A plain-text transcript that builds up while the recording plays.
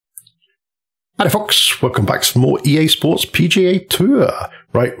Hi folks, welcome back to more EA Sports PGA Tour.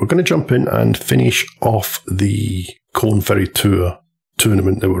 Right, we're going to jump in and finish off the Korn Ferry Tour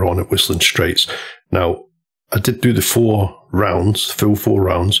tournament that we're on at Whistling Straits. Now, I did do the full 4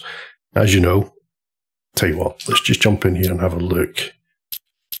 rounds. As you know, tell you what, let's just jump in here and have a look.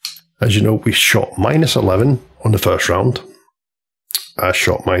 As you know, we shot -11 on the first round. I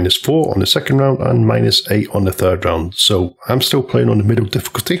shot -4 on the second round and -8 on the third round. So I'm still playing on the middle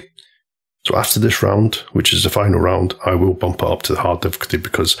difficulty. So after this round, which is the final round, I will bump it up to the hard difficulty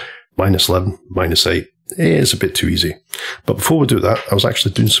because -11, -8 is a bit too easy. But before we do that, I was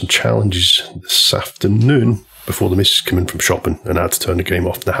actually doing some challenges this afternoon before the missus came in from shopping and I had to turn the game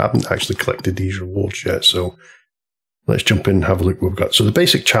off. And I haven't actually collected these rewards yet. So let's jump in and have a look what we've got. So the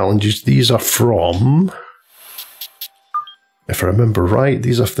basic challenges, these are from, if I remember right,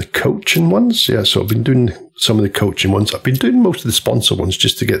 these are the coaching ones. Yeah, so I've been doing some of the coaching ones. I've been doing most of the sponsor ones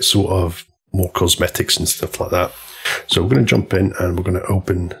just to get sort of more cosmetics and stuff like that. So we're going to jump in and we're going to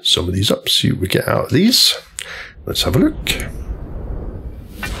open some of these up, see what we get out of these. Let's have a look.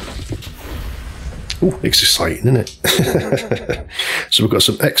 Oh, it's exciting, isn't it? So we've got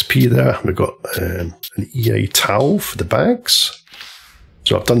some XP there. We've got an EA towel for the bags.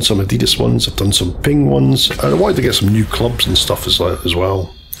 So I've done some Adidas ones, I've done some Ping ones, and I wanted to get some new clubs and stuff as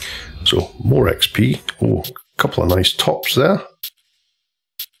well. So more XP. Oh, a couple of nice tops there.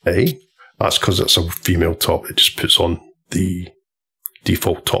 That's because it's a female top. It just puts on the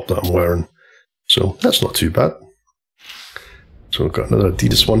default top that I'm wearing. So that's not too bad. So we've got another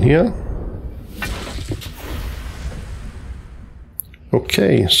Adidas one here.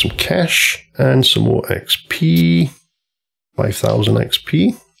 Okay, some cash and some more XP. 5,000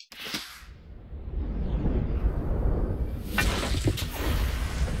 XP.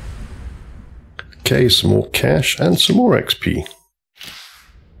 Okay, some more cash and some more XP.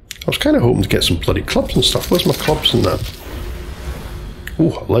 I was kind of hoping to get some bloody clubs and stuff. Where's my clubs in that?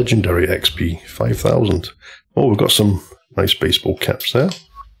 Oh, legendary XP, 5,000. Oh, we've got some nice baseball caps there.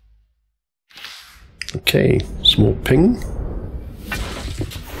 Okay, some more Ping.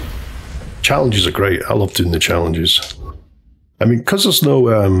 Challenges are great. I love doing the challenges. I mean, because there's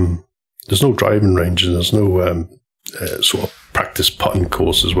no driving range and there's no sort of practice putting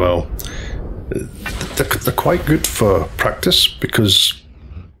course as well. They're quite good for practice because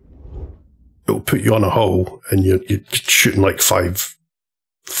it'll put you on a hole and you're shooting like five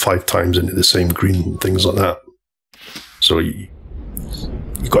times into the same green and things like that. So you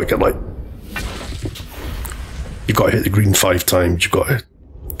got to get you got to hit the green 5 times. You've got to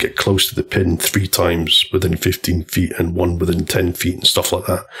get close to the pin 3 times within 15 feet and 1 within 10 feet and stuff like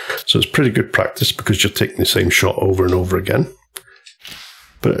that. So it's pretty good practice because you're taking the same shot over and over again.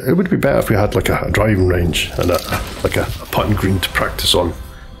 But it would be better if we had like a driving range and a putting green to practice on.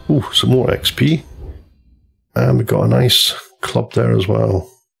 Ooh, some more XP. And we've got a nice club there as well.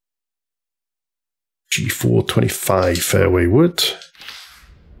 G425 fairway wood.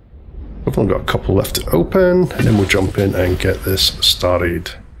 We've only got a couple left to open, and then we'll jump in and get this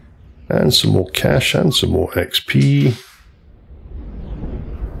started. And some more cash and some more XP.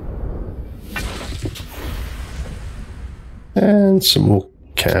 And some more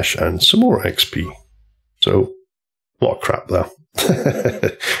cash and some more XP. So, a lot of crap there.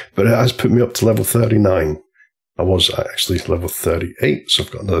 But it has put me up to level 39. I was actually level 38, so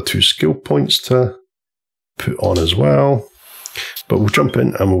I've got another 2 skill points to put on as well. But we'll jump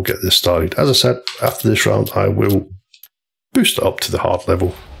in and we'll get this started. As I said, after this round, I will boost it up to the hard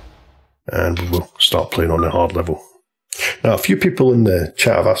level. And we will start playing on the hard level. Now, a few people in the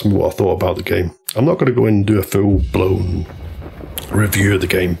chat have asked me what I thought about the game. I'm not going to go in and do a full-blown review of the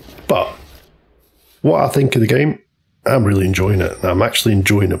game. But what I think of the game, I'm really enjoying it. And I'm actually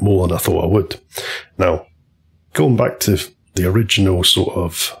enjoying it more than I thought I would. Now, going back to the original sort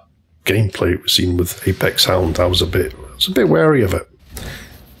of gameplay we've seen with Apex Hound, I was a bit wary of it.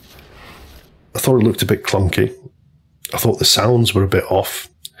 I thought it looked a bit clunky. I thought the sounds were a bit off.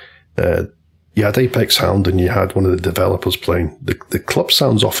 You had Apex Hound and you had one of the developers playing. The club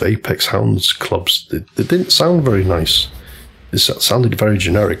sounds off Apex Hound's clubs. They didn't sound very nice. It sounded very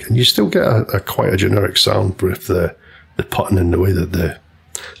generic, and you still get quite a generic sound with the putting and the way that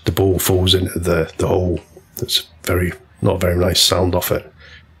the ball falls into the hole. It's not a very nice sound off it.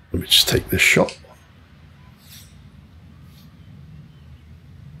 Let me just take this shot.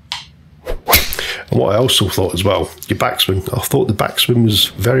 And what I also thought as well, your backswing. I thought the backswing was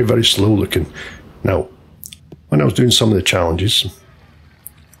very, very slow looking. Now, when I was doing some of the challenges,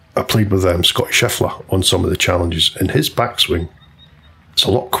 I played with Scotty Scheffler on some of the challenges, and his backswing is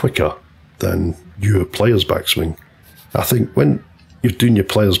a lot quicker than your player's backswing. I think when you're doing your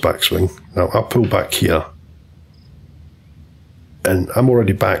player's backswing. Now, I'll pull back here. And I'm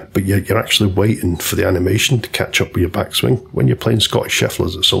already back, but you're actually waiting for the animation to catch up with your backswing. When you're playing Scottish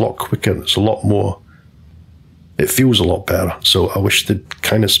Shufflers, it's a lot quicker. It's a lot more... It feels a lot better. So I wish they'd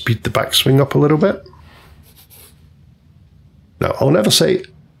kind of speed the backswing up a little bit. Now, I would never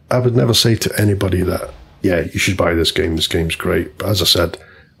say to anybody that, yeah, you should buy this game. This game's great. But as I said,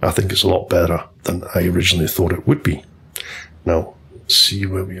 I think it's a lot better than I originally thought it would be. Now, let's see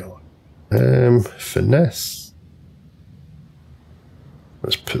where we are. Finesse.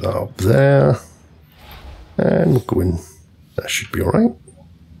 Let's put that up there. And we'll go in. That should be alright.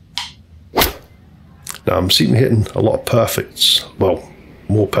 Now, I'm hitting a lot of perfects. Well,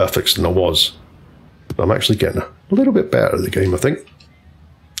 more perfects than I was. But I'm actually getting a little bit better at the game, I think.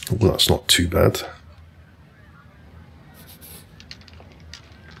 Well, that's not too bad.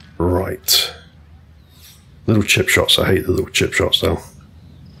 Right. Little chip shots. I hate the little chip shots, though.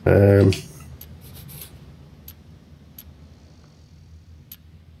 I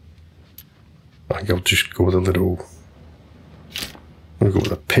think I'll just go with a little... I'm going to go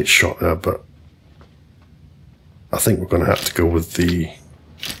with a pitch shot there, but I think we're going to have to go with the...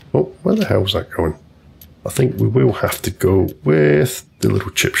 Oh, where the hell is that going? I think we will have to go with the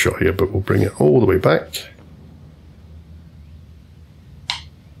little chip shot here, but we'll bring it all the way back.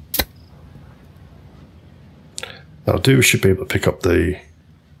 That'll do. We should be able to pick up the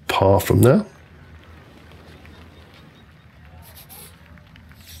par from there.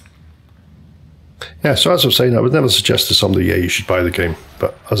 Yeah, so as I was saying, I would never suggest to somebody, yeah, you should buy the game.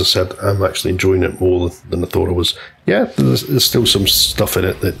 But as I said, I'm actually enjoying it more than I thought I was. Yeah, there's still some stuff in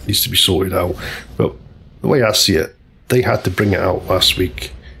it that needs to be sorted out. But the way I see it, they had to bring it out last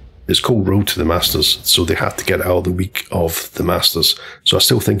week. It's called Road to the Masters, so they had to get it out the week of the Masters. So I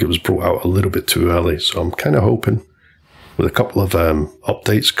still think it was brought out a little bit too early. So I'm kind of hoping with a couple of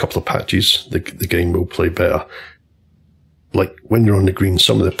updates, a couple of patches, the game will play better. Like when you're on the green,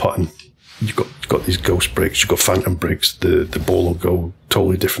 some of the putting, you've got these ghost breaks, you've got phantom breaks, the ball will go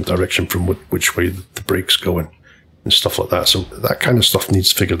totally different direction from which way the break's going and stuff like that. So that kind of stuff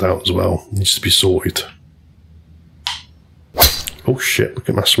needs figured out as well, needs to be sorted. Oh shit, look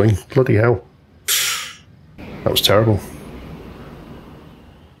at my swing, bloody hell. That was terrible.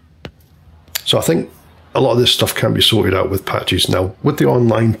 So I think a lot of this stuff can be sorted out with patches. Now, with the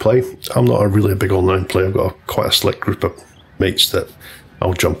online play, I'm not really a big online player. I've got quite a select group of mates that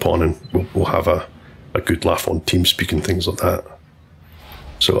I'll jump on and we'll have a good laugh on TeamSpeak and things like that.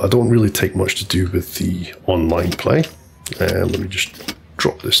 So I don't really take much to do with the online play. Let me just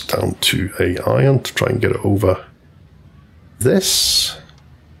drop this down to a iron to try and get it over this.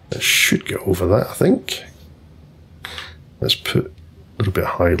 I should get over that, I think. Let's put a little bit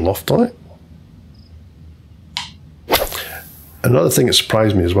of high loft on it. Another thing that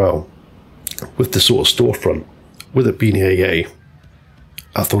surprised me as well, with the sort of storefront, with it being AA,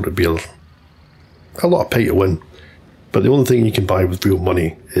 I thought it'd be a lot of pay to win. But the only thing you can buy with real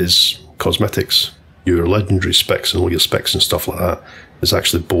money is cosmetics. Your legendary specs and all your specs and stuff like that is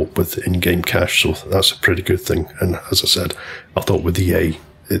actually bought with in-game cash, so that's a pretty good thing. And as I said, I thought with EA,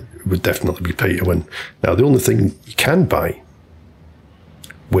 it would definitely be pay to win. Now, the only thing you can buy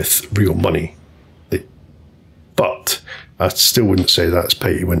with real money, but I still wouldn't say that's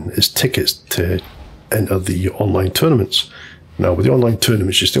pay to win, is tickets to enter the online tournaments. Now, with the online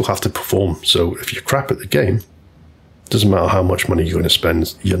tournaments, you still have to perform. So if you're crap at the game, it doesn't matter how much money you're going to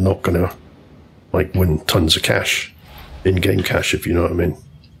spend, you're not going to like win tons of cash, in-game cash, if you know what I mean.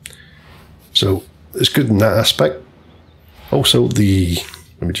 So it's good in that aspect. Also, let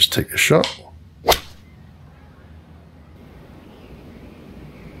me just take a shot.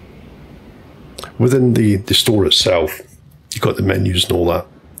 Within the store itself, you've got the menus and all that.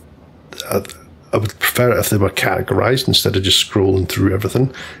 I would prefer it if they were categorized instead of just scrolling through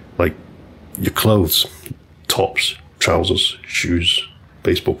everything. Like your clothes, tops, trousers, shoes,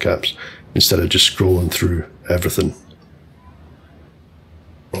 baseball caps, instead of just scrolling through everything.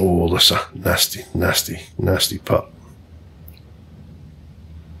 Oh, that's a nasty, nasty, nasty putt.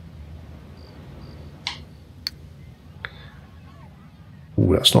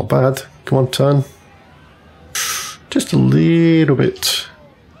 Oh, that's not bad. Come on, turn. Just a little bit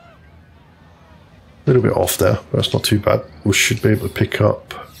off there. That's not too bad. We should be able to pick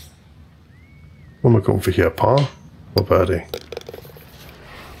up. What am I going for here? Par or birdie?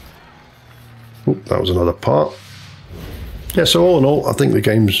 Oh, that was another par. Yeah, so all in all, I think the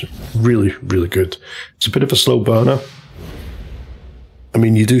game's really, really good. It's a bit of a slow burner. I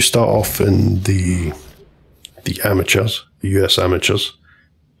mean, you do start off in the amateurs, the US amateurs.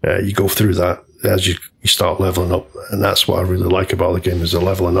 You go through that. as you start leveling up, and that's what I really like about the game, is the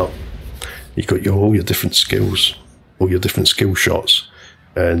leveling up. You got all your different skills, all your different skill shots,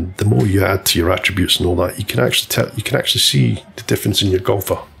 and the more you add to your attributes and all that, you can actually see the difference in your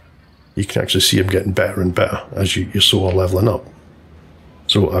golfer. You can actually see him getting better and better as you're sort of leveling up.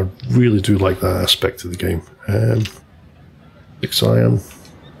 So I really do like that aspect of the game. 6 iron,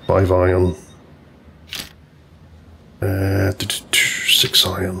 5 iron, 6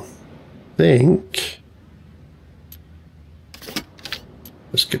 iron. I think.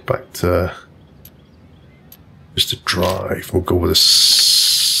 Let's get back to just a drive. We'll go with a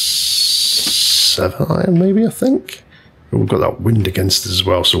 7 iron, maybe, I think. And we've got that wind against us as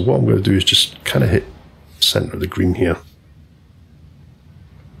well. So what I'm going to do is just kind of hit the center of the green here.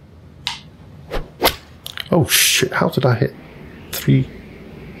 Oh shit, how did I hit 3?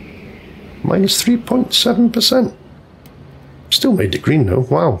 Minus 3.7%. Still made it green though,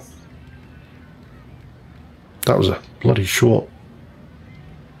 wow. That was a bloody short.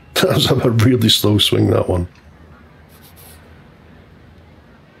 That was a really slow swing, that one.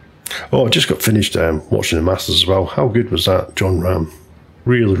 Oh, I just got finished watching the Masters as well. How good was that, John Ram?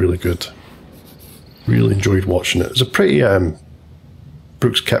 Really, really good. Really enjoyed watching it. It was a pretty...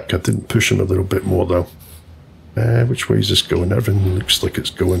 Brooks Koepka didn't push him a little bit more though. Which way is this going? Everything looks like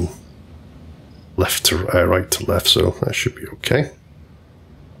it's going left to right to left, so that should be okay.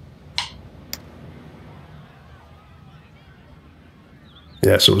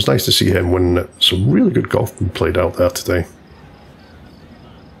 Yeah, so it was nice to see him win. Some really good golf being played out there today.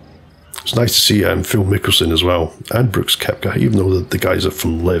 It's nice to see Phil Mickelson as well, and Brooks Koepka, even though the guys are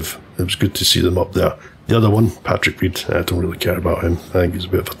from Liv. It was good to see them up there. The other one, Patrick Reed, I don't really care about him. I think he's a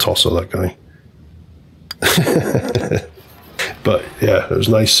bit of a tosser, that guy. But yeah, it was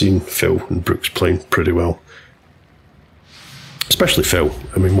nice seeing Phil and Brooks playing pretty well. Especially Phil.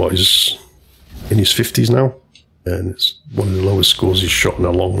 I mean, what, he's in his 50s now? And it's one of the lowest scores he's shot in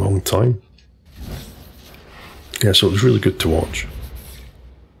a long, long time. Yeah, so it was really good to watch.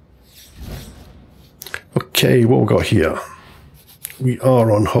 Okay, what we got here? We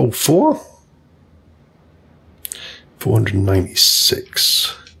are on hole 4.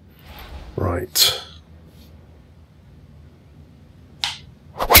 496. Right.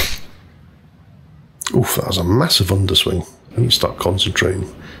 Oof, that was a massive underswing. I need to start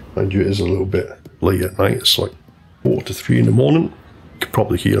concentrating. Mind you, it is a little bit late at night. It's like 4 to 3 in the morning. You could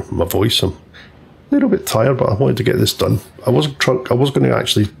probably hear my voice. I'm a little bit tired, but I wanted to get this done. I was going to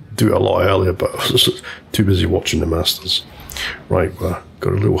actually do it a lot earlier, but I was just too busy watching the Masters. Right, we've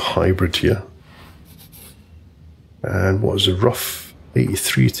got a little hybrid here. And what is a rough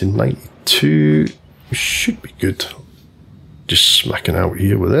 83 to 92? We should be good. Just smacking out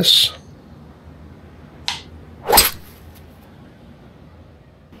here with this.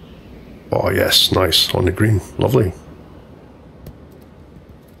 Oh yes, nice, on the green, lovely.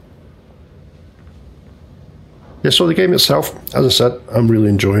 Yeah, so the game itself, as I said, I'm really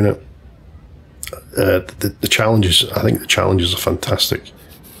enjoying it. The challenges, I think the challenges are fantastic.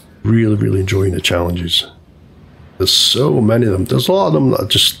 Really, really enjoying the challenges. There's so many of them. There's a lot of them that are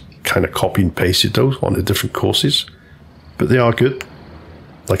just kind of copy and pasted those onto different courses. But they are good.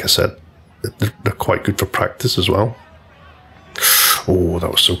 Like I said, they're quite good for practice as well. Oh,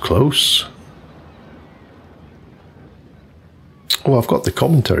 that was so close. Oh, I've got the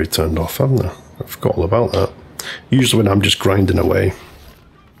commentary turned off, haven't I? I forgot all about that. Usually when I'm just grinding away,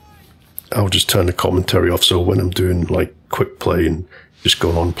 I'll just turn the commentary off. So when I'm doing like quick play and just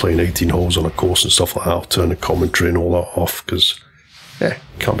going on playing 18 holes on a course and stuff like that, I'll turn the commentary and all that off because, yeah,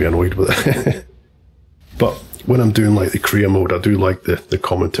 can't be annoyed with it. But when I'm doing like the career mode, I do like the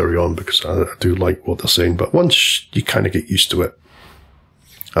commentary on because I do like what they're saying. But once you kind of get used to it,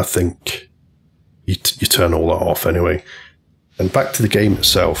 I think you turn all that off anyway. And back to the game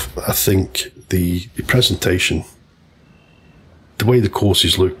itself, I think the presentation, the way the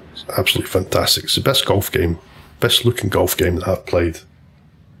courses look, is absolutely fantastic. It's the best golf game, best looking golf game that I've played.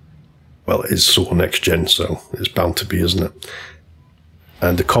 Well, it is sort of next gen, so it's bound to be, isn't it?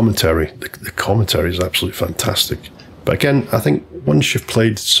 And the commentary, the commentary is absolutely fantastic. But again, I think once you've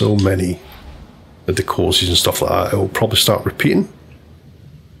played so many of the courses and stuff like that, it will probably start repeating.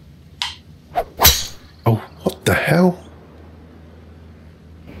 Oh, what the hell?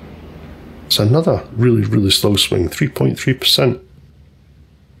 It's another really, really slow swing, 3.3%.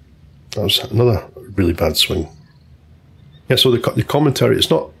 That was another really bad swing. Yeah, so the commentary, it's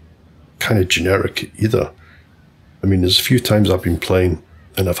not kind of generic either. I mean, there's a few times I've been playing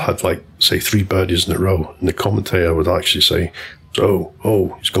and I've had like, say, 3 birdies in a row, and the commentator would actually say, So,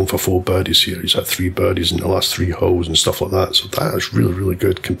 oh, he's gone for 4 birdies here. He's had 3 birdies in the last 3 holes and stuff like that. So that is really, really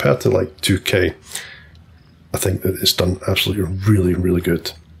good. Compared to like 2K, I think that it's done absolutely really, really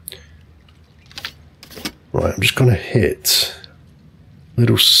good. Right, I'm just going to hit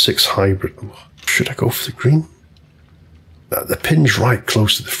little 6 hybrid. Should I go for the green? The pin's right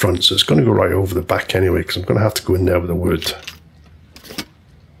close to the front, so it's going to go right over the back anyway, because I'm going to have to go in there with a wood.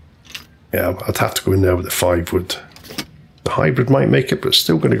 Yeah, I'd have to go in there with the 5 wood. The hybrid might make it, but it's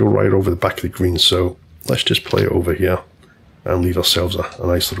still going to go right over the back of the green, so let's just play it over here and leave ourselves a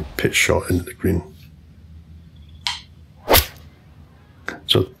nice little pitch shot into the green.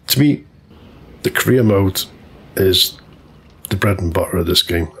 So to me, the career mode is the bread and butter of this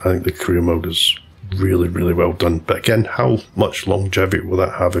game. I think the career mode is really, really well done. But again, how much longevity will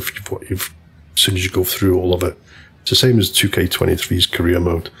that have if as soon as you go through all of it? It's the same as 2K23's career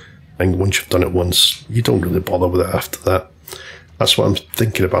mode. And once you've done it once, you don't really bother with it after that. That's what I'm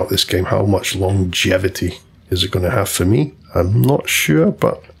thinking about this game. How much longevity is it going to have for me? I'm not sure,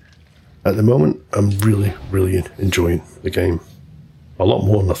 but at the moment, I'm really, really enjoying the game. A lot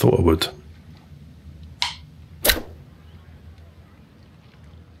more than I thought I would.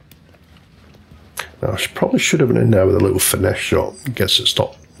 Now, I probably should have been in there with a little finesse shot. Gets it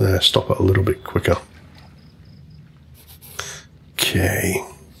stop it a little bit quicker. Okay.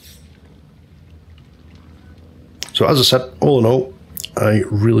 So as I said, all in all, I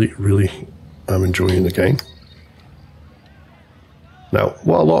really, really am enjoying the game. Now,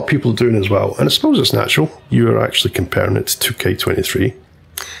 what a lot of people are doing as well, and I suppose it's natural, you are actually comparing it to 2K23.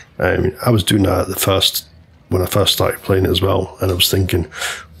 I was doing that when I first started playing it as well, and I was thinking,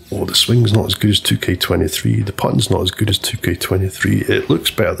 oh, the swing's not as good as 2K23, the putting's not as good as 2K23, it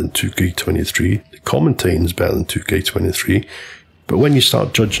looks better than 2K23, the commentating's better than 2K23, but when you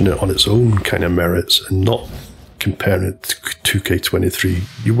start judging it on its own kind of merits and not comparing it to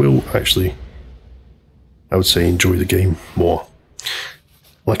 2K23, you will actually, I would say, enjoy the game more.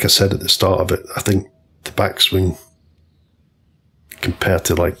 Like I said at the start of it, I think the backswing compared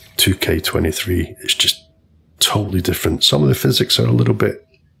to like 2K23 is just totally different. Some of the physics are a little bit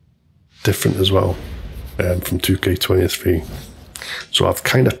different as well from 2K23. So I've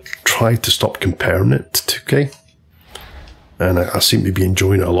kind of tried to stop comparing it to 2K. And I seem to be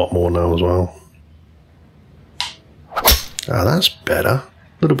enjoying it a lot more now as well. Ah, that's better. A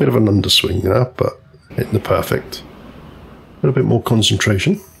little bit of an underswing there, but hitting the perfect. A little bit more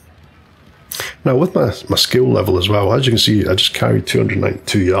concentration. Now with my skill level as well, as you can see, I just carried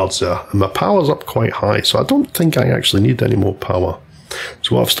 292 yards there, and my power's up quite high, so I don't think I actually need any more power.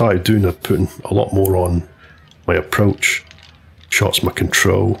 So what I've started doing is putting a lot more on my approach shots, my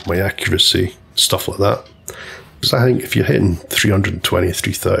control, my accuracy, stuff like that. Because I think if you're hitting 320,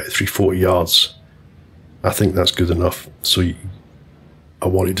 330, 340 yards, I think that's good enough. So I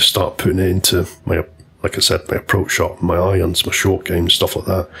wanted to start putting it into my, like I said, my approach shot, my irons, my short game, stuff like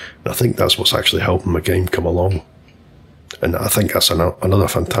that. And I think that's what's actually helping my game come along. And I think that's another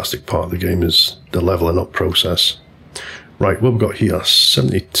fantastic part of the game is the leveling up process. Right, what we've got here,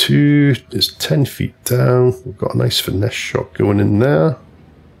 72 is 10 feet down. We've got a nice finesse shot going in there.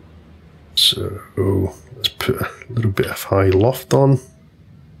 So let's put a little bit of high loft on.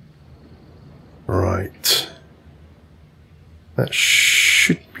 Right. That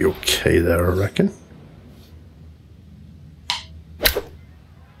should be okay there, I reckon.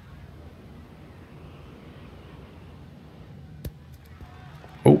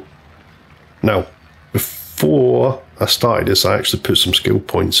 Oh. Now, before I started this, I actually put some skill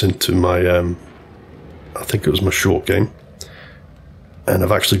points into my, I think it was my short game. And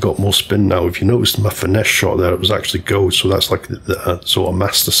I've actually got more spin now. If you noticed my finesse shot there, it was actually gold. So that's like the sort of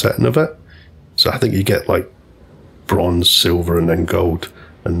master setting of it. So I think you get like bronze, silver, and then gold.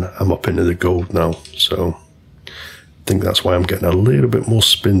 And I'm up into the gold now. So I think that's why I'm getting a little bit more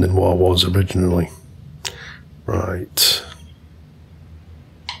spin than what I was originally. Right.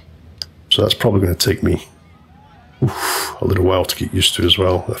 So that's probably going to take me a little while to get used to as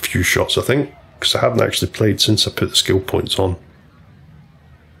well. A few shots, I think. Because I haven't actually played since I put the skill points on.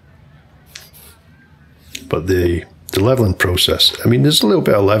 But the leveling process, I mean, there's a little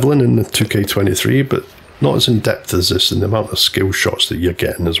bit of leveling in the 2K23, but not as in-depth as this, and the amount of skill shots that you're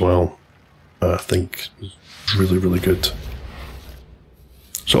getting as well, I think is really, really good.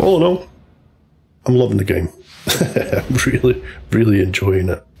 So all in all, I'm loving the game. I'm really, really enjoying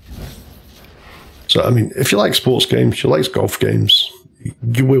it. So, I mean, if you like sports games, you like golf games,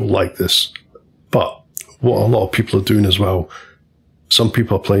 you will like this. But what a lot of people are doing as well, some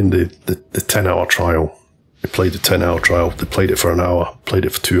people are playing the 10-hour trial. They played the 10-hour trial, they played it for an hour, played it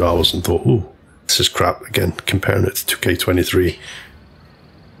for 2 hours and thought, ooh, this is crap. Again, comparing it to 2K23.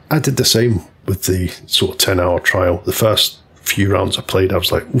 I did the same with the sort of 10-hour trial. The first few rounds I played, I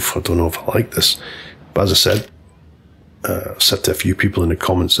was like, oof, I don't know if I like this. But as I said to a few people in the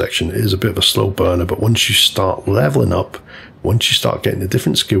comment section, it is a bit of a slow burner, but once you start leveling up, once you start getting the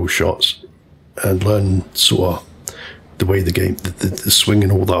different skill shots and learn sort of the way the game, the swing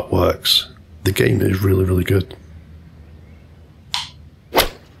and all that works, the game is really, really good.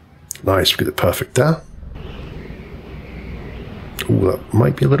 Nice, we get it perfect there. Oh, that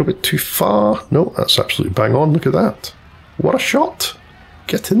might be a little bit too far. No, that's absolutely bang on. Look at that. What a shot.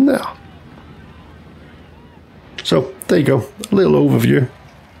 Get in there. So, there you go. A little overview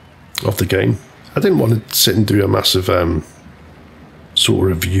of the game. I didn't want to sit and do a massive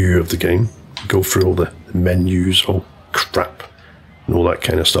sort of review of the game. Go through all the menus, oh crap, and all that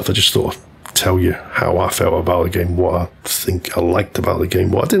kind of stuff. I just thought I'd tell you how I felt about the game, what I think I liked about the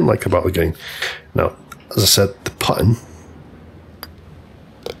game, what I didn't like about the game. Now, as I said, the putting,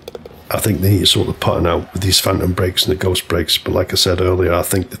 I think they need to sort the putting out with these phantom breaks and the ghost breaks. But like I said earlier, I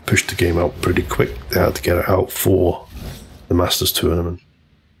think they pushed the game out pretty quick. They had to get it out for the Masters tournament.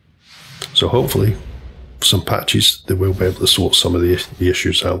 So hopefully, some patches, they will be able to sort some of the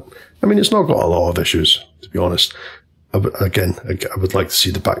issues out. I mean, it's not got a lot of issues, to be honest. Again, I would like to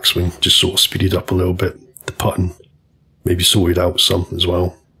see the backswing just sort of speeded up a little bit. The putting, maybe sorted out some as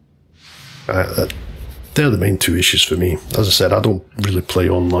well. They're the main two issues for me. As I said, I don't really play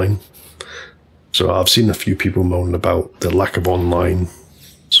online. So I've seen a few people moaning about the lack of online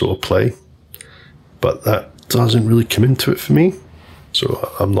sort of play. But that doesn't really come into it for me.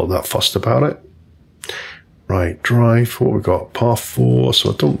 So I'm not that fussed about it. Right, drive, what we got? Par 4,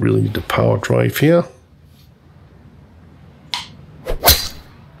 so I don't really need the power drive here.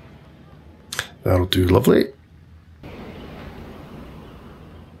 That'll do lovely.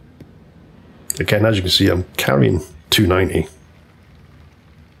 Again, as you can see, I'm carrying 290.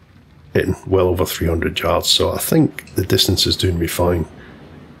 Hitting well over 300 yards, so I think the distance is doing me fine.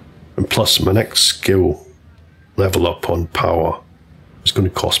 And plus, my next skill level up on power is going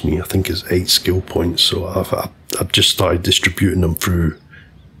to cost me, I think, is 8 skill points. So I've just started distributing them through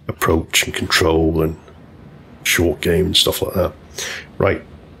approach and control and short game and stuff like that. Right,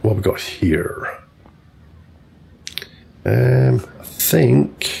 what have we got here? I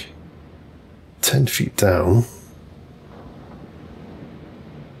think 10 feet down.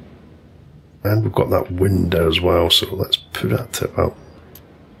 And we've got that window as well, so let's put that to about...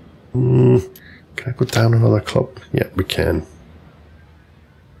 can I go down another club? Yeah, we can.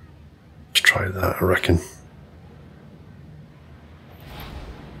 Let's try that, I reckon.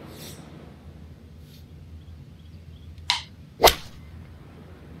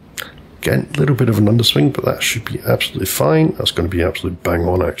 Again, a little bit of an underswing, but that should be absolutely fine. That's going to be absolutely bang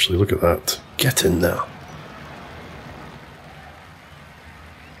on, actually. Look at that. Get in there.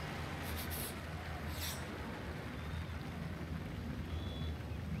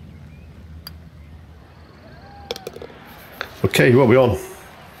 Okay, what are we on?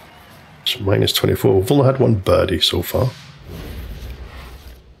 It's minus 24. We've only had one birdie so far.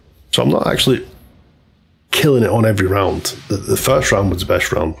 So I'm not actually killing it on every round. The first round was the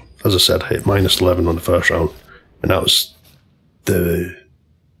best round. As I said, I hit minus 11 on the first round. And that was the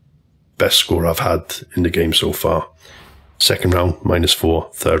best score I've had in the game so far. Second round, minus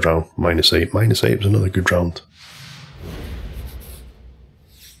 4. Third round, minus 8. Minus 8 was another good round.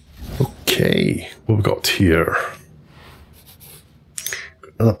 Okay, what have we got here?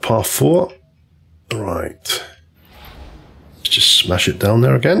 Another par 4. Right. Let's just smash it down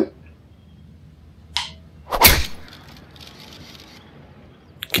there again.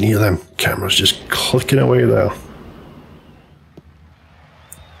 Can you hear them cameras just clicking away there?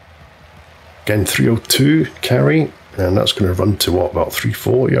 Again, 302 carry, and that's going to run to what, about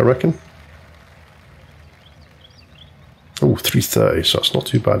 340, I reckon? Oh, 330, so that's not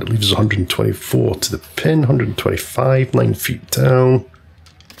too bad. It leaves us 124 to the pin, 125, 9 feet down.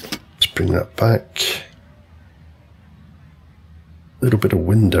 Let's bring that back. A little bit of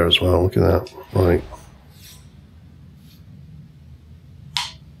wind there as well, look at that. Right.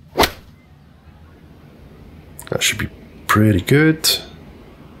 That should be pretty good.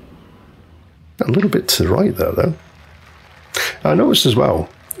 A little bit to the right there, though. I noticed as well,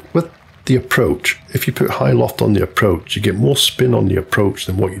 with the approach, if you put high loft on the approach, you get more spin on the approach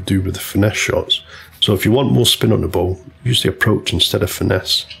than what you do with the finesse shots. So if you want more spin on the ball, use the approach instead of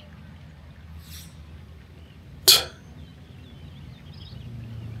finesse.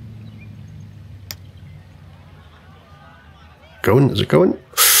 Going? Is it going?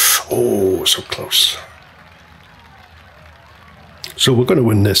 Oh, so close. So we're going to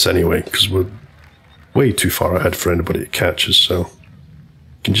win this anyway, because we're way too far ahead for anybody to catch us, so you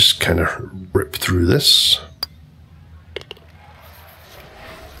can just kind of rip through this.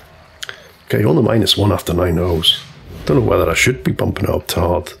 Okay, only -1 after 9 holes. Don't know whether I should be bumping it up too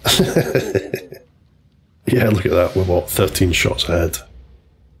hard. Yeah, look at that, we're what, 13 shots ahead.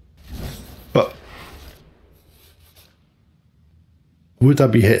 But would I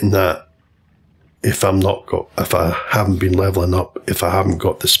be hitting that if I haven't been leveling up, if I haven't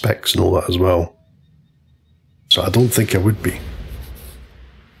got the specs and all that as well? So I don't think I would be.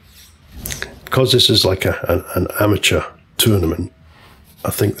 Because this is like an amateur tournament,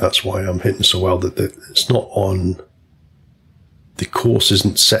 I think that's why I'm hitting so well, that it's not on, the course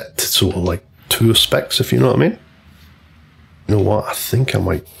isn't set to sort of like tour specs, if you know what I mean. You know what, I think I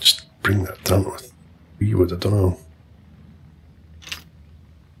might just bring that down to a 3 wood, I don't know.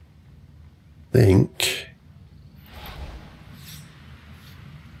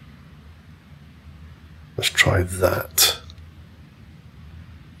 Let's try that.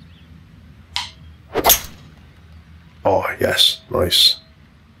 Oh yes, nice.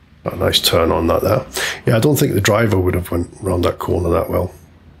 A nice turn on that there. Yeah, I don't think the driver would have went around that corner that well.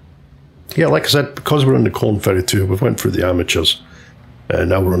 Yeah, like I said, because we're on the Korn Ferry Tour, we've went through the amateurs, and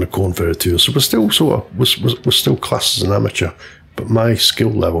now we're on the Korn Ferry Tour, so we're still sort of we're still classed as an amateur, but my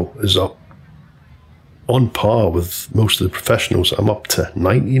skill level is up on par with most of the professionals. I'm up to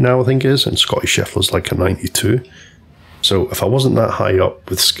 90 now, I think it is, and Scotty Scheffler's like a 92. So if I wasn't that high up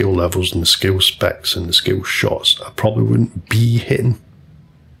with skill levels and the skill specs and the skill shots, I probably wouldn't be hitting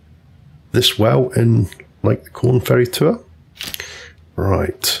this well in like the Korn Ferry Tour.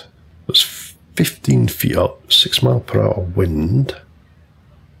 Right, that's 15 feet up, 6 mile per hour wind.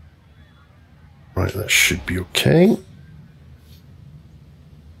 Right, that should be okay.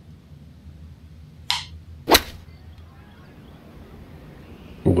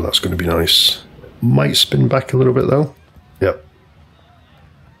 Oh, that's going to be nice. Might spin back a little bit though. Yep.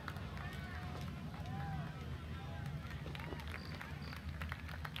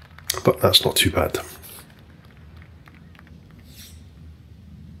 But that's not too bad.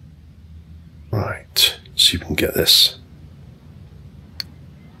 Right, see if we can get this.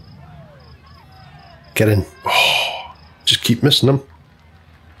 Get in. Oh, just keep missing them.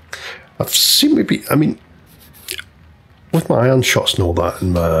 I've seen maybe, I mean, with my iron shots and all that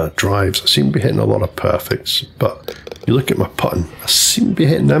and my drives, I seem to be hitting a lot of perfects, but you look at my putting, I seem to be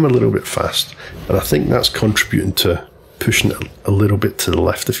hitting them a little bit fast, and I think that's contributing to pushing it a little bit to the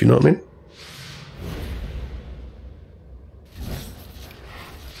left, if you know what I mean.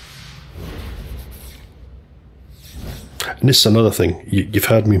 And this is another thing, you've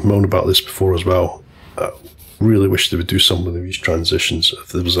heard me moan about this before as well. I really wish they would do some of these transitions if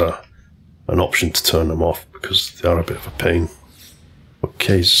there was an option to turn them off, because they are a bit of a pain.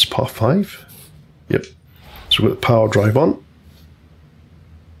 Okay, is this par 5? Yep. So we've got the power drive on.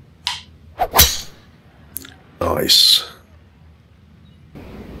 Nice.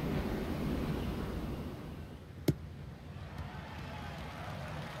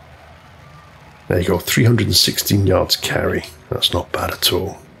 There you go, 316 yards carry. That's not bad at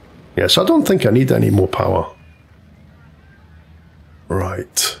all. Yeah, so I don't think I need any more power.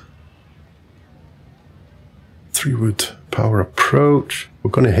 Right. 3 wood power approach.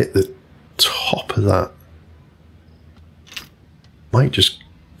 We're going to hit the top of that. Might just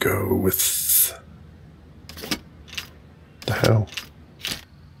go with the hell.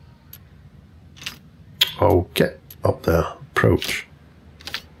 Oh, get up there. Approach.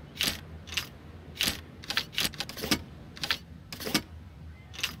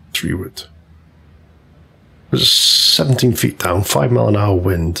 Wood. There's 17 feet down, 5 mile an hour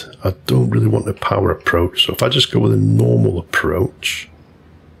wind. I don't really want the power approach, so if I just go with a normal approach,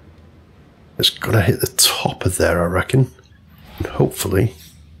 it's gonna hit the top of there, I reckon, and hopefully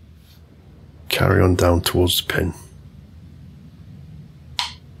carry on down towards the pin.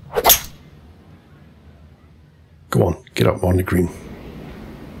 Go on, get up on the green.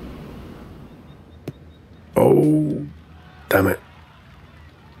 Oh, damn it.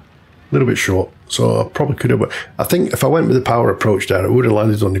 A little bit short, so I probably could have. I think if I went with the power approach there, it would have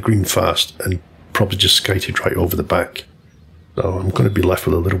landed on the green fast and probably just skated right over the back. So I'm going to be left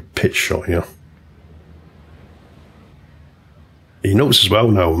with a little pitch shot here. You notice as well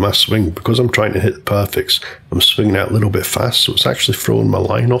now with my swing, because I'm trying to hit the perfects, I'm swinging out a little bit fast, so it's actually throwing my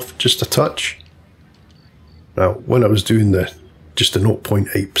line off just a touch. Now, when I was doing just the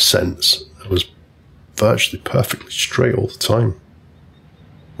 0.8%, I was virtually perfectly straight all the time.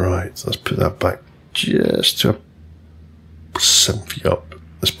 Right, so let's put that back just to 7 feet up.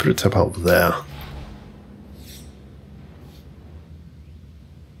 Let's put it to about there.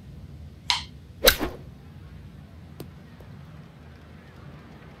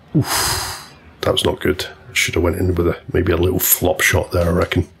 Oof, that was not good. Should have went in with maybe a little flop shot there, I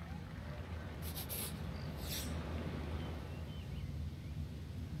reckon.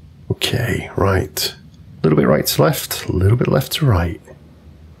 Okay, right. A little bit right to left, a little bit left to right.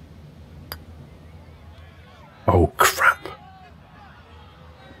 Oh, crap.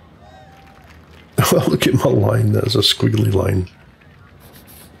 Well, look at my line. There's a squiggly line.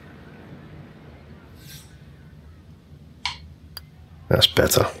 That's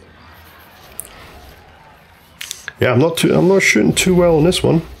better. Yeah, I'm not shooting too well on this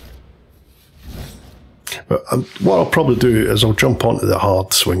one. But what I'll probably do is I'll jump onto the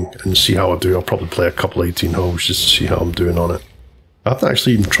hard swing and see how I do. I'll probably play a couple 18 holes just to see how I'm doing on it. I haven't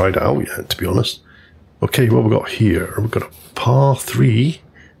actually even tried it out yet, to be honest. Okay, what we've got here, we've got a par 3,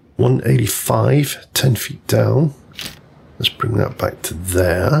 185, 10 feet down. Let's bring that back to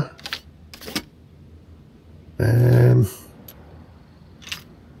there.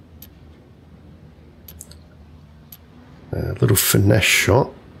 A little finesse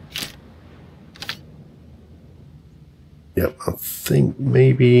shot. Yep, I think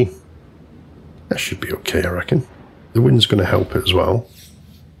maybe that should be okay, I reckon. The wind's going to help it as well.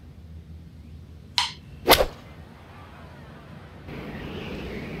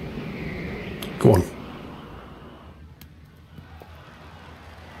 Go on.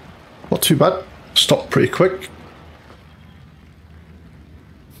 Not too bad. Stopped pretty quick.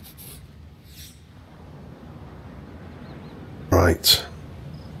 Right.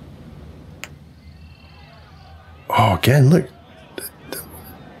 Oh, again, look.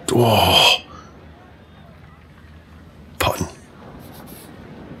 Oh. Putting.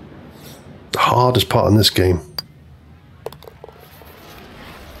 The hardest part in this game.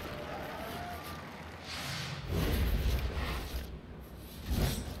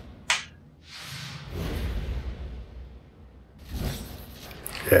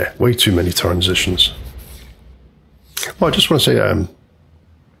 Yeah, way too many transitions. Well, I just want to say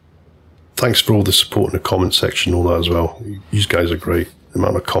thanks for all the support in the comment section, all that as well. You guys are great. The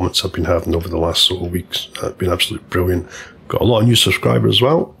amount of comments I've been having over the last sort of weeks have been absolutely brilliant. Got a lot of new subscribers as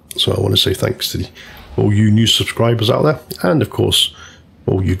well, so I want to say thanks to all you new subscribers out there, and of course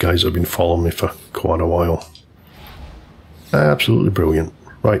all you guys have been following me for quite a while. Absolutely brilliant.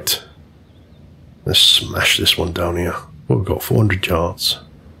 Right, let's smash this one down here. Well, we've got 400 yards.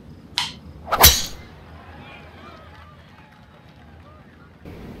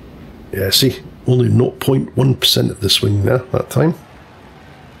 Yeah, see, only 0.1% of the swing there that time.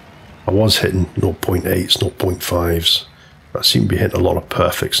 I was hitting 0.8s, 0.5s. I seem to be hitting a lot of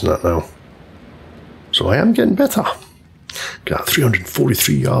perfects in that now. So I am getting better. Got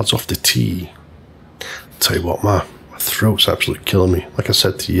 343 yards off the tee. Tell you what, my throat's absolutely killing me. Like I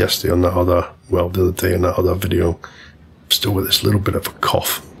said to you yesterday on that other, well, the other day in that other video, I'm still with this little bit of a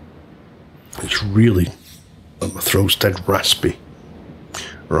cough. It's really, my throat's dead raspy.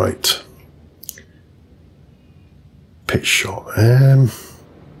 Right. Pitch shot.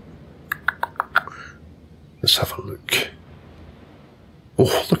 Let's have a look.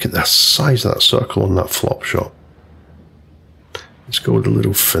 Oh, look at the size of that circle on that flop shot. Let's go with a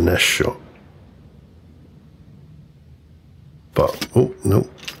little finesse shot. But, oh, no.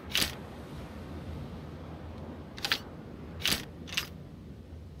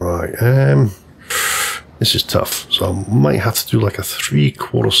 Right, this is tough, so I might have to do like a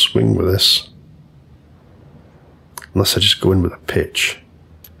 3/4 swing with this. Unless I just go in with a pitch.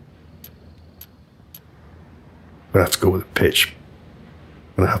 I'm going to have to go with a pitch.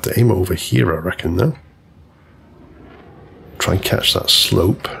 I'm going to have to aim over here, I reckon, now. Try and catch that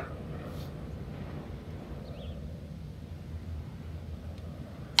slope.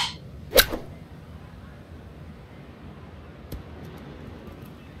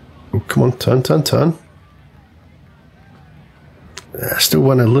 Oh, come on, turn, turn, turn. I still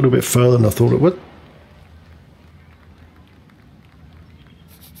went a little bit further than I thought it would.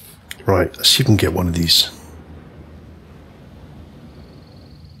 Right, let's see if we can get one of these.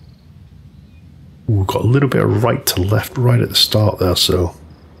 Ooh, we've got a little bit of right to left right at the start there, so.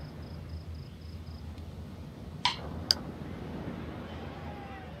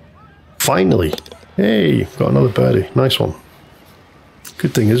 Finally! Hey, got another birdie. Nice one.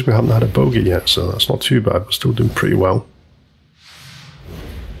 Good thing is we haven't had a bogey yet, so that's not too bad. We're still doing pretty well.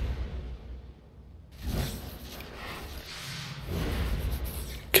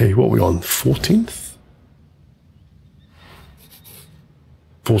 Okay, what are we on? 14th?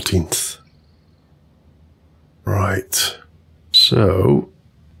 14th. Right. So,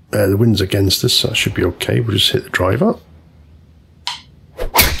 the wind's against us, so that should be okay. We'll just hit the driver.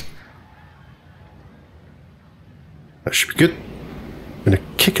 That should be good. I'm going to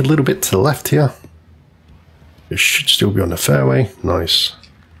kick a little bit to the left here. It should still be on the fairway. Nice.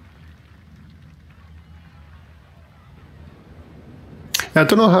 I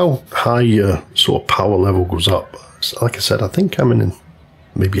don't know how high your sort of power level goes up. Like I said, I think I'm in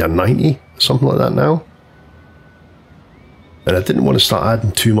maybe a 90, something like that now. And I didn't want to start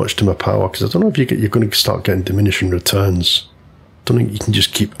adding too much to my power because I don't know if you're going to start getting diminishing returns. I don't think you can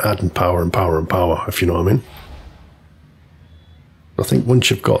just keep adding power and power and power, if you know what I mean. I think once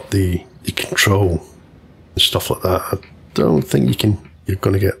you've got the control and stuff like that, I don't think you're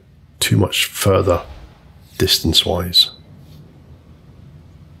going to get too much further distance-wise.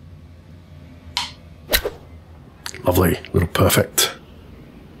 Lovely, little perfect.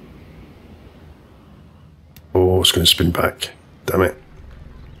 Oh, it's going to spin back. Damn it.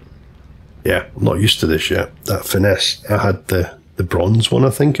 Yeah, I'm not used to this yet. That finesse. I had the bronze one,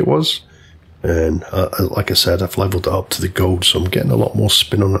 I think it was. And like I said, I've leveled it up to the gold, so I'm getting a lot more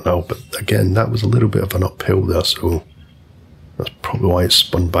spin on it now. But again, that was a little bit of an uphill there, so that's probably why it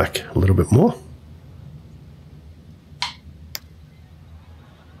spun back a little bit more.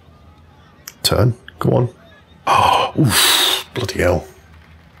 Turn. Go on. Oh, oof, bloody hell.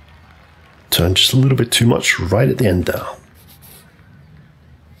 Turn just a little bit too much right at the end there.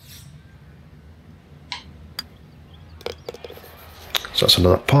 So that's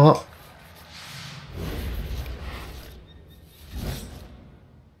another part.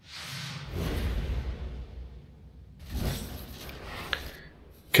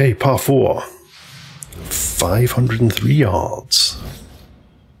 Okay, par 4. 503 yards.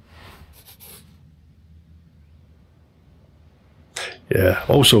 Yeah,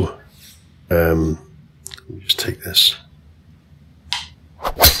 also, let me just take this.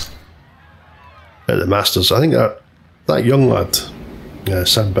 At the Masters, I think that young lad,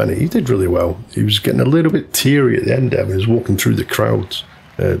 Sam Bennett, he did really well. He was getting a little bit teary at the end there when he was walking through the crowds,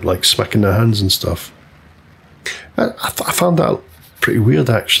 like smacking their hands and stuff. I found that pretty weird,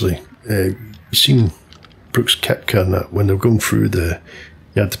 actually. You've seen Brooks Koepka and that when they were going through you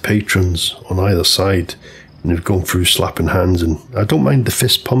had the patrons on either side, and they're going through slapping hands, and I don't mind the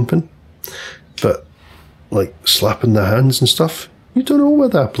fist pumping, but like slapping their hands and stuff, you don't know where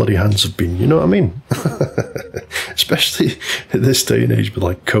their bloody hands have been, you know what I mean? Especially at this day and age with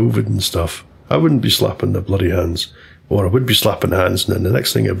like COVID and stuff. I wouldn't be slapping their bloody hands, or I would be slapping their hands, and then the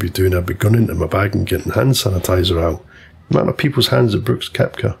next thing I'd be doing, I'd be going into my bag and getting hand sanitizer out. The amount of people's hands that Brooks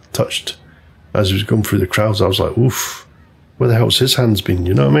Koepka touched as he was going through the crowds, I was like, oof, where the hell's his hands been,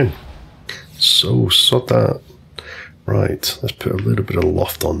 you know what I mean? So, sod that. Right, let's put a little bit of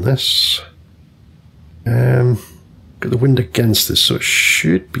loft on this. Get the wind against this, so it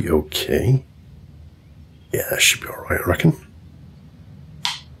should be okay. Yeah, that should be alright, I reckon.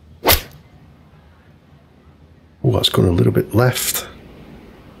 Oh, that's going a little bit left.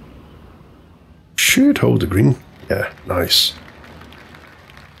 Should hold the green. Yeah, nice.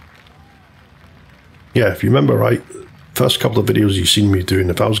 Yeah, if you remember right, first couple of videos you've seen me doing,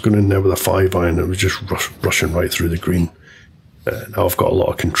 if I was going in there with a 5-iron, it was just rushing right through the green. Now I've got a lot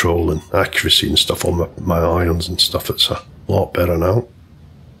of control and accuracy and stuff on my irons and stuff. It's a lot better now.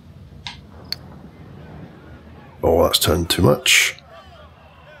 Oh, that's turned too much.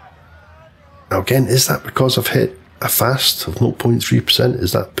 Now again, is that because I've hit a fast of 0.3%?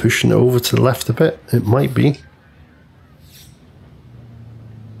 Is that pushing it over to the left a bit? It might be.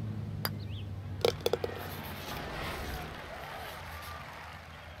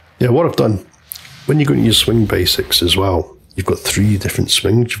 Yeah, what I've done, when you go into your swing basics as well, you've got 3 different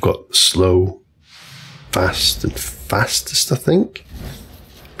swings. You've got slow, fast, and fastest, I think.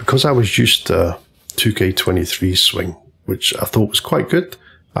 Because I was used to 2K23 swing, which I thought was quite good,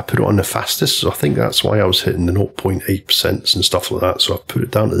 I put it on the fastest, so I think that's why I was hitting the 0.8% and stuff like that. So I've put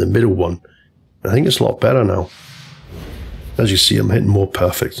it down to the middle one. I think it's a lot better now. As you see, I'm hitting more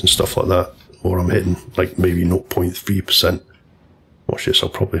perfect and stuff like that, or I'm hitting like maybe 0.3%. Watch this, I'll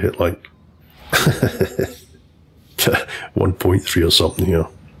probably hit like 1.3 or something here.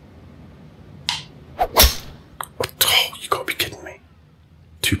 Oh, you gotta be kidding me.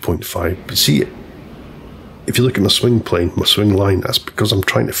 2.5. But see, if you look at my swing plane, my swing line, that's because I'm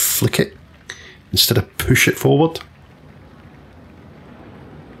trying to flick it instead of push it forward.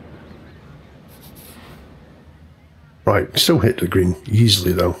 Right, still hit the green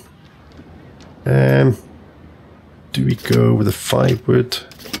easily though. Do we go with a 5-wood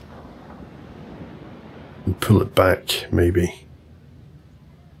and pull it back, maybe?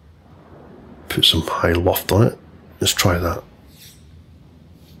 Put some high loft on it. Let's try that.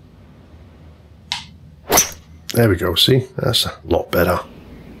 There we go, see? That's a lot better.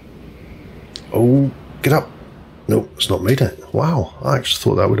 Oh, get up. Nope, it's not made it. Wow, I actually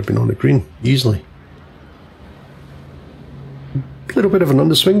thought that would have been on the green easily. A little bit of an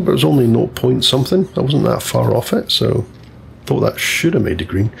underswing, but it was only 0 point something. I wasn't that far off it, so thought that should have made the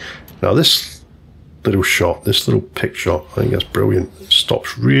green. Now this little shot, this little pick shot, I think that's brilliant. It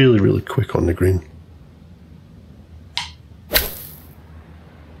stops really, really quick on the green.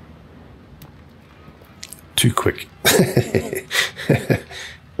 Too quick.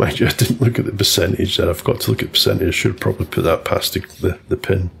 Mind you, I didn't look at the percentage there. I forgot to look at the percentage. I should have probably put that past the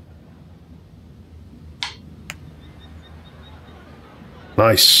pin.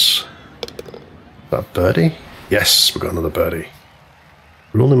 Nice. That birdie? Yes, we got another birdie.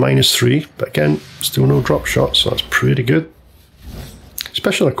 We're only -3, but again, still no drop shot, so that's pretty good.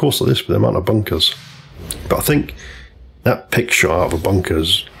 Especially on a course like this with the amount of bunkers. But I think that pick shot out of a bunker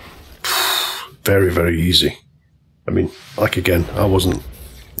is very, very easy. I mean, like again, I wasn't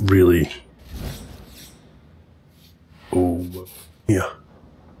really... Oh, yeah.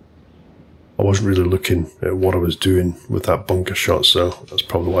 I wasn't really looking at what I was doing with that bunker shot, so that's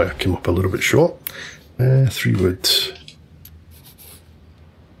probably why I came up a little bit short. 3 wood.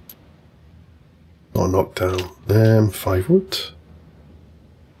 Not knocked down. 5 wood.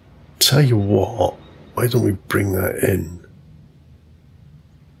 Tell you what, why don't we bring that in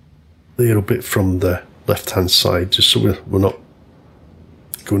a little bit from the left-hand side, just so we're not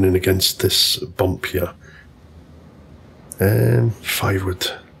going in against this bump here. 5 wood.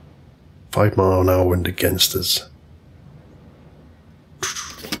 5 mile an hour wind against us.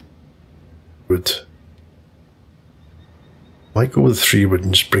 Wood. Might go with 3 wood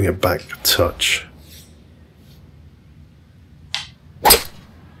and just bring it back a touch.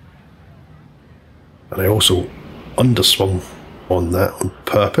 And I also underswung on that on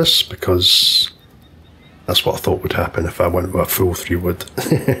purpose because that's what I thought would happen if I went with a full 3 wood.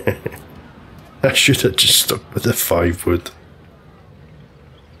 I should have just stuck with the 5 wood.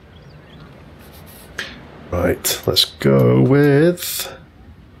 Right, let's go with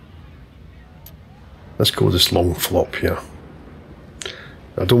this long flop here.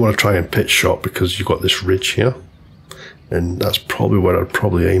 I don't want to try and pitch shot because you've got this ridge here, and that's probably where I'd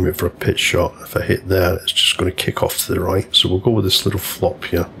probably aim it for a pitch shot. If I hit there, it's just going to kick off to the right, so we'll go with this little flop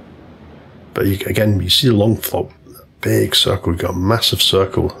here. But again, you see the long flop, big circle, you've got a massive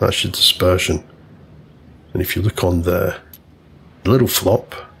circle, that's your dispersion. And if you look on the little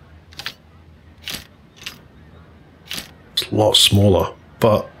flop, it's a lot smaller,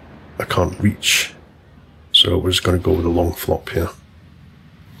 but I can't reach. So we're just going to go with the long flop here.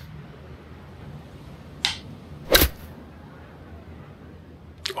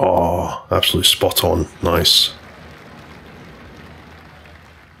 Oh, absolutely spot on. Nice.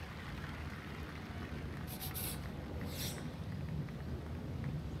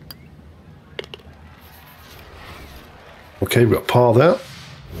 Okay, we've got par there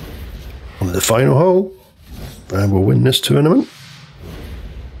on the final hole, and we'll win this tournament.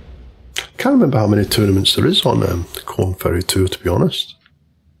 Can't remember how many tournaments there is on the Korn Ferry Tour, to be honest.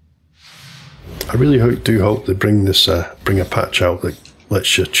 I really do hope they bring this, bring a patch out that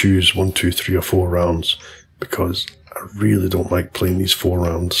lets you choose 1, 2, 3 or 4 rounds, because I really don't like playing these 4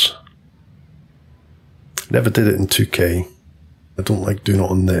 rounds. Never did it in 2K. I don't like doing it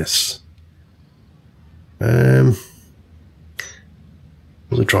on this. Will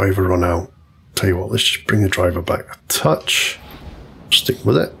the driver run out? Tell you what, let's just bring the driver back a touch. Stick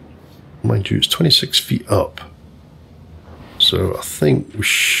with it. Mind you, it's 26 feet up. So I think we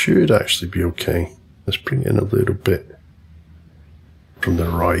should actually be okay. Let's bring it in a little bit from the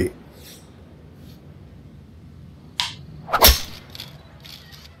right.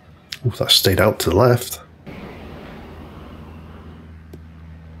 Oh, that stayed out to the left.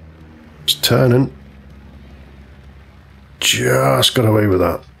 It's turning. Just got away with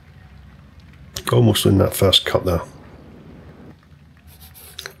that. Almost in that first cut there.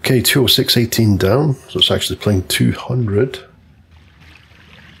 Okay, 206.18 down, so it's actually playing 200.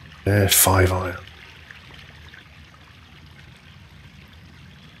 5 iron.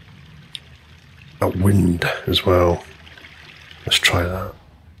 That wind as well. Let's try that.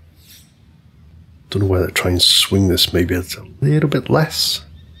 Don't know whether to try and swing this maybe it's a little bit less.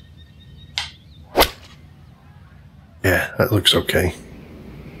 Yeah, that looks okay.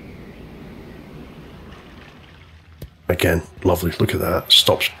 Again, lovely. Look at that.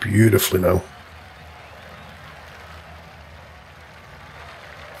 Stops beautifully now.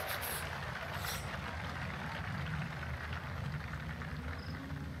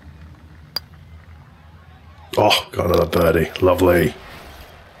 Oh, got another birdie. Lovely.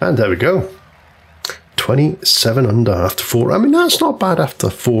 And there we go. 27 under after 4. I mean, that's not bad after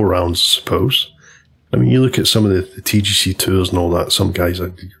 4 rounds, I suppose. I mean, you look at some of the TGC tours and all that, some guys,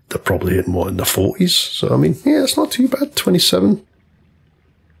 they're probably hitting, what, in the 40s? So, I mean, yeah, it's not too bad. 27.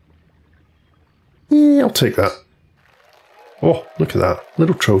 Yeah, I'll take that. Oh, look at that.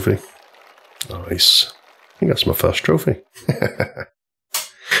 Little trophy. Nice. I think that's my first trophy.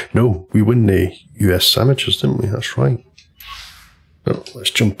 No, we win the US Amateurs, didn't we? That's right. Well,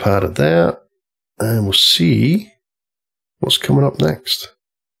 let's jump out of there, and we'll see what's coming up next.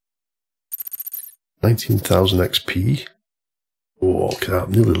 19,000 XP. Oh, look at that.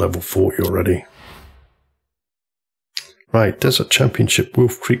 I'm nearly level 40 already. Right, Desert Championship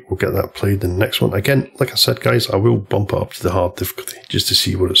Wolf Creek. We'll get that played in the next one. Again, like I said, guys, I will bump it up to the hard difficulty just to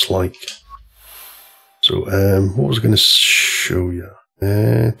see what it's like. So, what was I going to show you?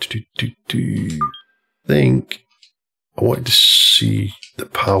 I think I wanted to see the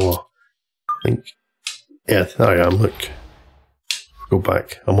power. I think, yeah, there I am. Look, go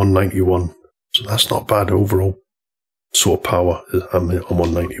back. I'm on 91. So that's not bad overall. Sort of power. I'm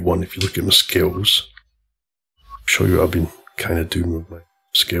on 91. If you look at my skills, I'll show you what I've been kind of doing with my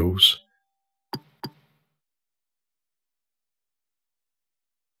skills.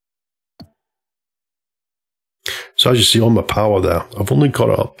 So as you see on my power there, I've only got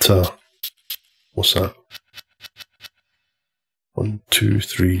it up to, what's that? 1, 2,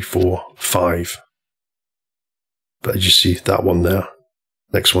 3, 4, 5. But as you see, that one there,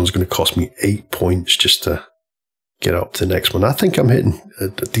 next one's going to cost me 8 points just to get up to the next one. I think I'm hitting a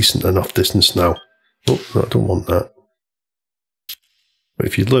decent enough distance now. Oh, no, I don't want that. But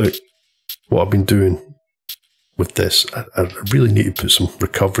if you look, what I've been doing with this, I really need to put some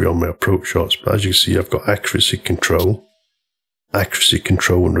recovery on my approach shots. But as you can see, I've got accuracy control,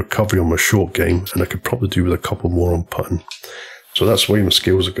 and recovery on my short game. And I could probably do with a couple more on putting. So that's where my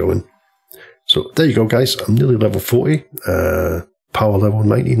skills are going. So there you go, guys. I'm nearly level 40. Power level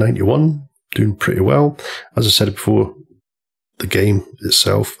 90, 91. Doing pretty well. As I said before, the game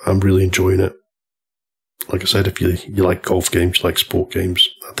itself, I'm really enjoying it. Like I said, if you like golf games, you like sport games,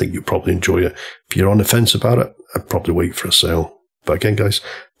 I think you'll probably enjoy it. If you're on the fence about it, I'd probably wait for a sale. But again, guys,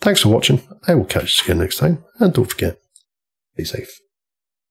 thanks for watching. I will catch you again next time. And don't forget, be safe.